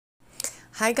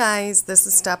Hi guys, this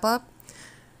is Step Up.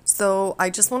 So I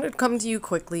just wanted to come to you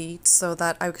quickly so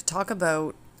that I could talk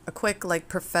about a quick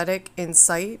prophetic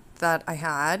insight that I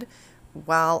had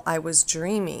while I was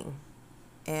dreaming.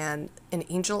 And an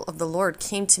angel of the Lord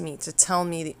came to me to tell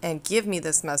me and give me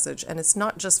this message. And it's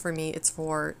not just for me, it's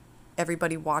for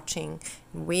everybody watching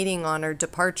and waiting on our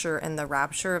departure and the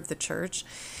rapture of the church.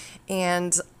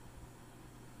 And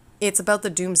it's about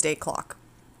the Doomsday clock.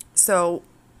 So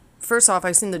first off,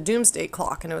 I've seen the Doomsday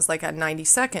clock and it was at 90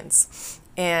 seconds.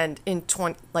 And in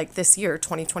this year,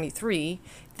 2023,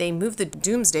 they moved the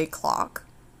Doomsday clock.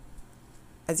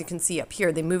 As you can see up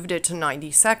here, they moved it to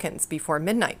 90 seconds before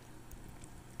midnight.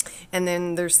 And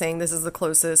then they're saying this is the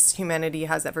closest humanity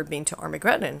has ever been to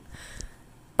Armageddon.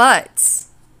 But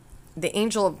the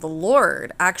angel of the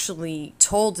Lord actually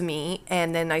told me,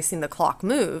 and then I seen the clock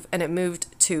move, and it moved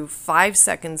to 5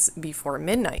 seconds before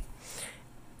midnight.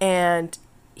 And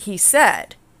he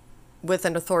said, with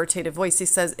an authoritative voice, he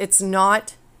says, it's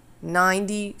not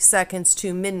 90 seconds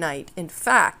to midnight. In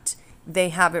fact, they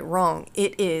have it wrong.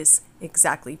 It is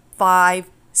exactly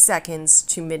 5 seconds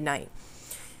to midnight.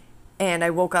 And I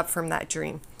woke up from that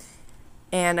dream.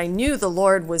 And I knew the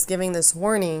Lord was giving this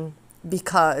warning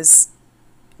because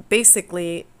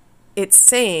basically it's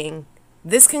saying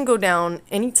this can go down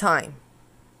anytime,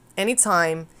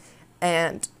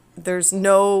 and there's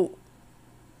no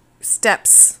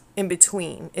steps in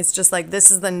between. It's just this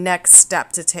is the next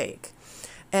step to take.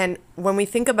 And when we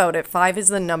think about it, 5 is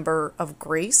the number of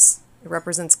grace. It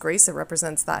represents grace. It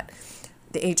represents the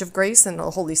age of grace and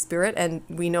the Holy Spirit. And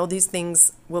we know these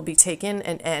things will be taken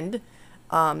and end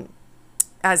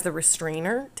as the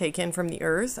restrainer taken from the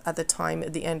earth at the time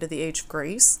at the end of the age of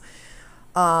grace,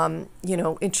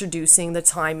 introducing the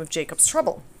time of Jacob's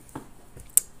trouble.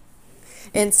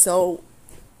 And so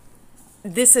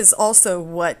this is also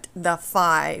what the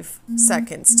 5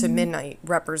 seconds to midnight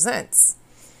represents.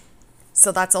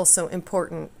 So that's also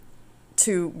important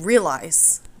to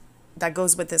realize. That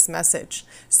goes with this message.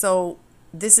 So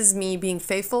this is me being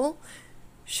faithful,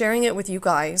 sharing it with you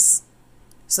guys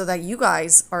so that you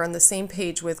guys are on the same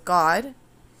page with God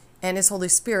and His Holy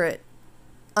Spirit,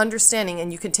 understanding,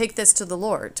 and you can take this to the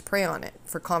Lord to pray on it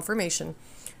for confirmation.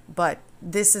 But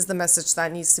this is the message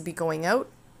that needs to be going out,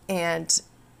 and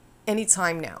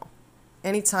anytime now,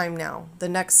 the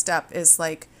next step is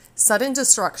sudden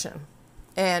destruction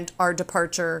and our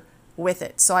departure with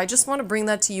it. So I just want to bring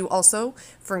that to you also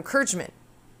for encouragement,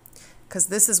 because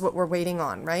this is what we're waiting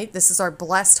on, right? This is our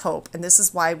blessed hope, and this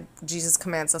is why Jesus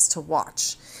commands us to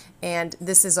watch, and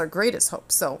this is our greatest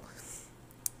hope. So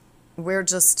we're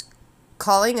just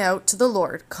calling out to the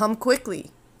Lord, come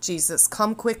quickly, Jesus,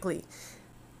 come quickly.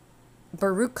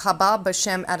 Baruch haba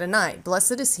b'shem Adonai.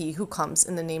 Blessed is he who comes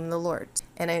in the name of the Lord.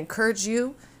 And I encourage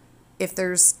you, if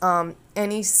there's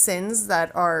any sins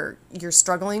that you're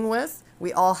struggling with,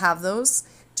 we all have those.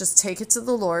 Just take it to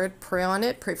the Lord, pray on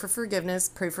it, pray for forgiveness,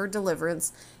 pray for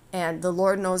deliverance, and the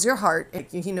Lord knows your heart.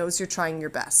 He knows you're trying your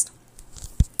best,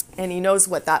 and He knows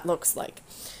what that looks like.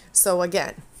 So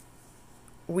again,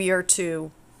 we are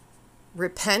to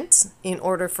repent in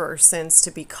order for our sins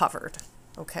to be covered,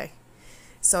 okay?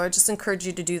 So I just encourage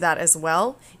you to do that as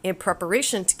well in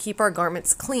preparation to keep our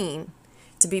garments clean,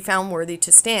 to be found worthy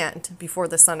to stand before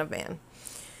the Son of Man.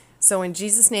 So in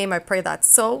Jesus' name, I pray that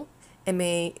so, and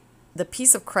may the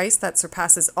peace of Christ that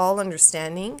surpasses all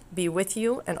understanding be with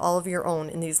you and all of your own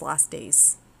in these last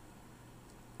days.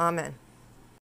 Amen.